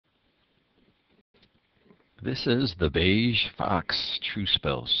This is the Beige Fox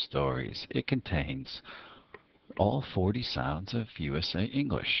Truespel Stories. It contains all 40 sounds of USA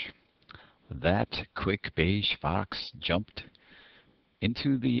English. That quick beige fox jumped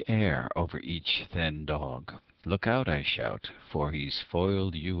into the air over each thin dog. Look out, I shout, for he's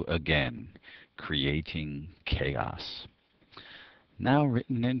foiled you again, creating chaos. Now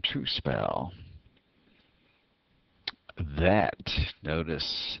written in Truespel. That,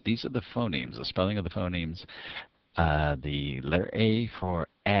 notice, these are the phonemes, the spelling of the phonemes. The letter A for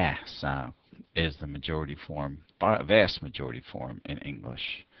A sound is the majority form, vast majority form in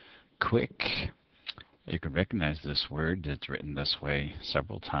English. Kwik, you can recognize this word. It's written this way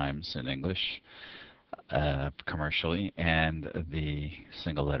several times in English commercially. And the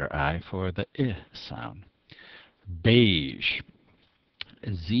single letter I for the I sound. Beige.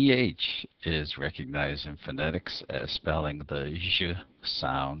 ZH is recognized in phonetics as spelling the j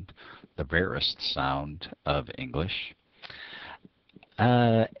sound, the rarest sound of English.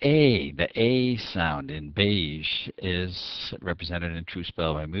 The A sound in beige is represented in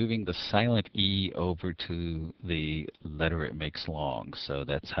Truespel by moving the silent E over to the letter it makes long. So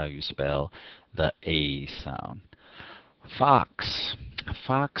that's how you spell the A sound. Fox.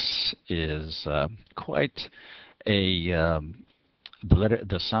 Fox is quite a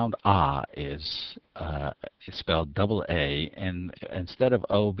the sound ah is spelled double A, and instead of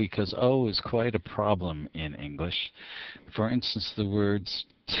O, because O is quite a problem in English. For instance, the words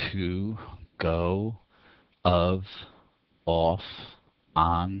to, go, of, off,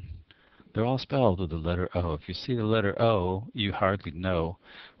 on, they're all spelled with the letter O. If you see the letter O, you hardly know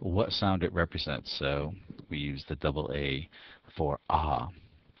what sound it represents, so we use the double A for ah.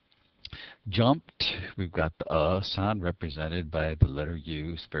 Jumped, we've got the sound represented by the letter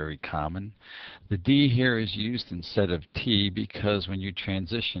U, it's very common. The D here is used instead of T because when you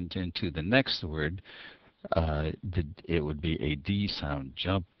transitioned into the next word, it would be a D sound,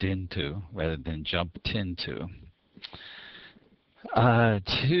 jumped into, rather than jumped into.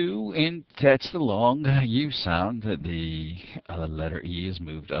 That's the long U sound. The letter E is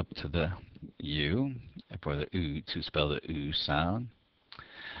moved up to the U for the U to spell the U sound.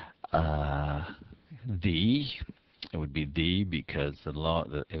 It would be the because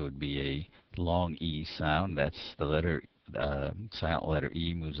it would be a long E sound. That's the letter silent letter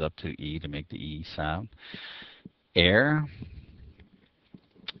E moves up to E to make the E sound. Air,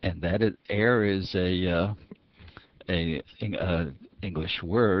 and air is a English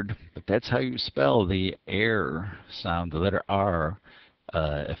word, but that's how you spell the air sound. The letter R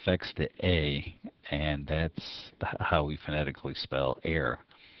affects the A, and that's how we phonetically spell air.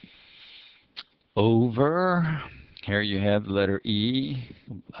 Over, here you have the letter E,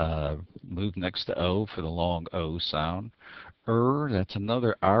 moved next to O for the long O sound. That's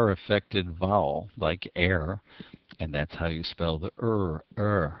another R-affected vowel, like air, and that's how you spell the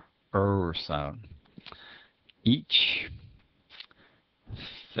sound. Each,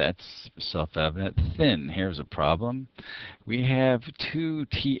 that's self-evident. Thin, here's a problem. We have two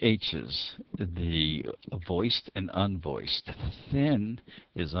THs, the voiced and unvoiced. Thin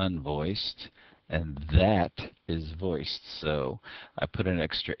is unvoiced, and that is voiced. So I put an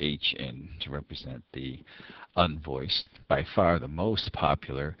extra H in to represent the unvoiced. By far the most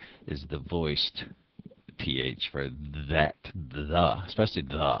popular is the voiced TH for that, the, especially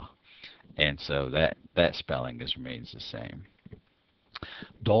the. And so that spelling remains the same.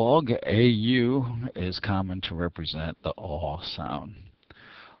 Dog, AU, is common to represent the aw sound.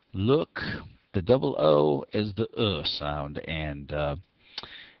 Look, the double O is the sound, and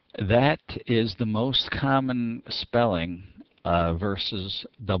that is the most common spelling versus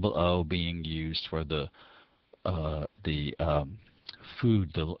double O being used for the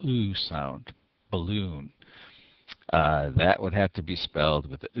food, the oo sound, balloon. That would have to be spelled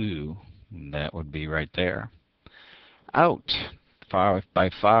with the oo, and that would be right there. Out, by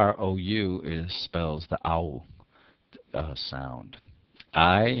far, OU spells the ow sound.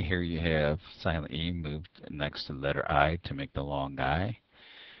 I, here you have silent E moved next to the letter I to make the long I.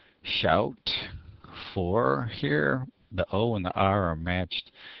 Shout, for, here the O and the R are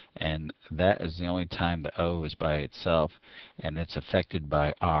matched, and that is the only time the O is by itself, and it's affected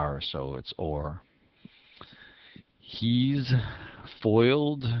by R, so it's or. He's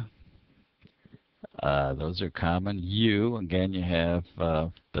foiled, those are common. U, again you have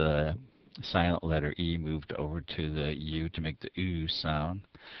the silent letter E moved over to the U to make the oo sound.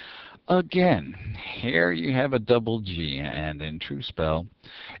 Again, here you have a double G, and in Truespel,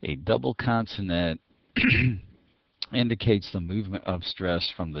 a double consonant indicates the movement of stress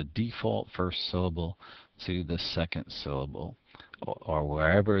from the default first syllable to the second syllable, or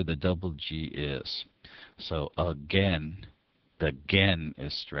wherever the double G is. So again, the again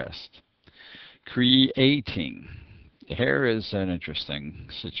is stressed. Creating. Here is an interesting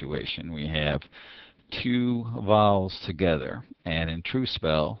situation. We have two vowels together, and in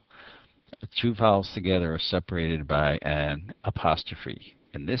Truespel, two vowels together are separated by an apostrophe.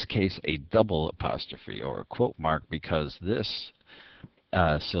 In this case, a double apostrophe or a quote mark because this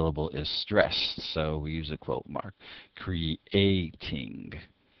syllable is stressed, so we use a quote mark. Creating.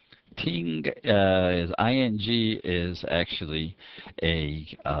 Ting is ing is actually a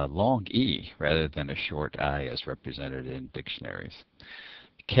long e rather than a short I as represented in dictionaries.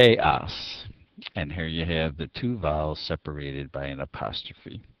 Chaos. And here you have the two vowels separated by an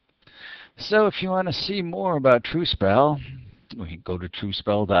apostrophe. So if you want to see more about Truespel, we can go to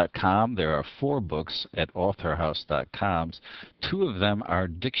truespel.com. There are 4 books at authorhouse.com. 2 of them are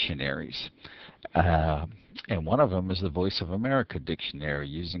dictionaries. And one of them is the Voice of America dictionary,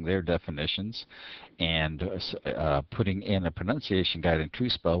 using their definitions and putting in a pronunciation guide in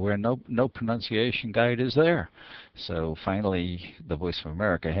Truespel where no pronunciation guide is there. So finally, the Voice of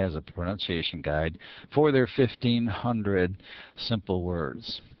America has a pronunciation guide for their 1,500 simple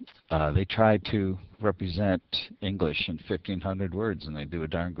words. They try to represent English in 1,500 words, and they do a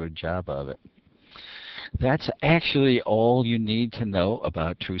darn good job of it. That's actually all you need to know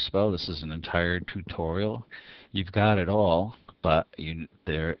about Truespel. This is an entire tutorial. You've got it all, but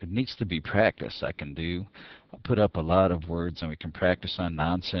there needs to be practice. I can put up a lot of words, and we can practice on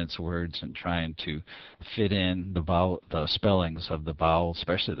nonsense words and trying to fit in the spellings of the vowels,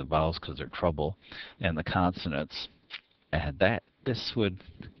 especially the vowels because they're trouble, and the consonants. And this would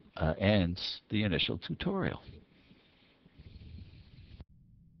ends the initial tutorial.